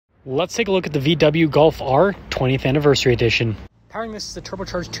Let's take a look at the VW Golf R 20th Anniversary Edition. Powering this is a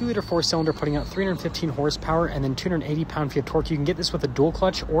turbocharged 2-liter 4-cylinder putting out 315 horsepower and then 280 pound-feet of torque. You can get this with a dual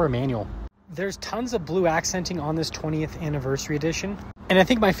clutch or a manual. There's tons of blue accenting on this 20th Anniversary Edition. And I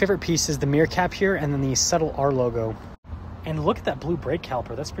think my favorite piece is the mirror cap here and then the subtle R logo. And look at that blue brake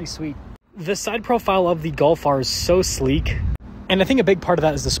caliper, that's pretty sweet. The side profile of the Golf R is so sleek. And I think a big part of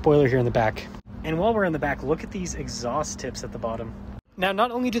that is the spoiler here in the back. And while we're in the back, look at these exhaust tips at the bottom. Now,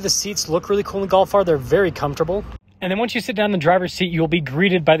 not only do the seats look really cool in the Golf R, they're very comfortable. And then once you sit down in the driver's seat, you'll be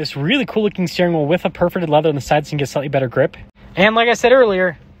greeted by this really cool looking steering wheel with a perforated leather on the sides so you can get slightly better grip. And like I said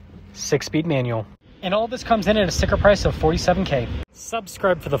earlier, 6-speed manual. And all this comes in at a sticker price of $47K.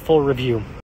 Subscribe for the full review.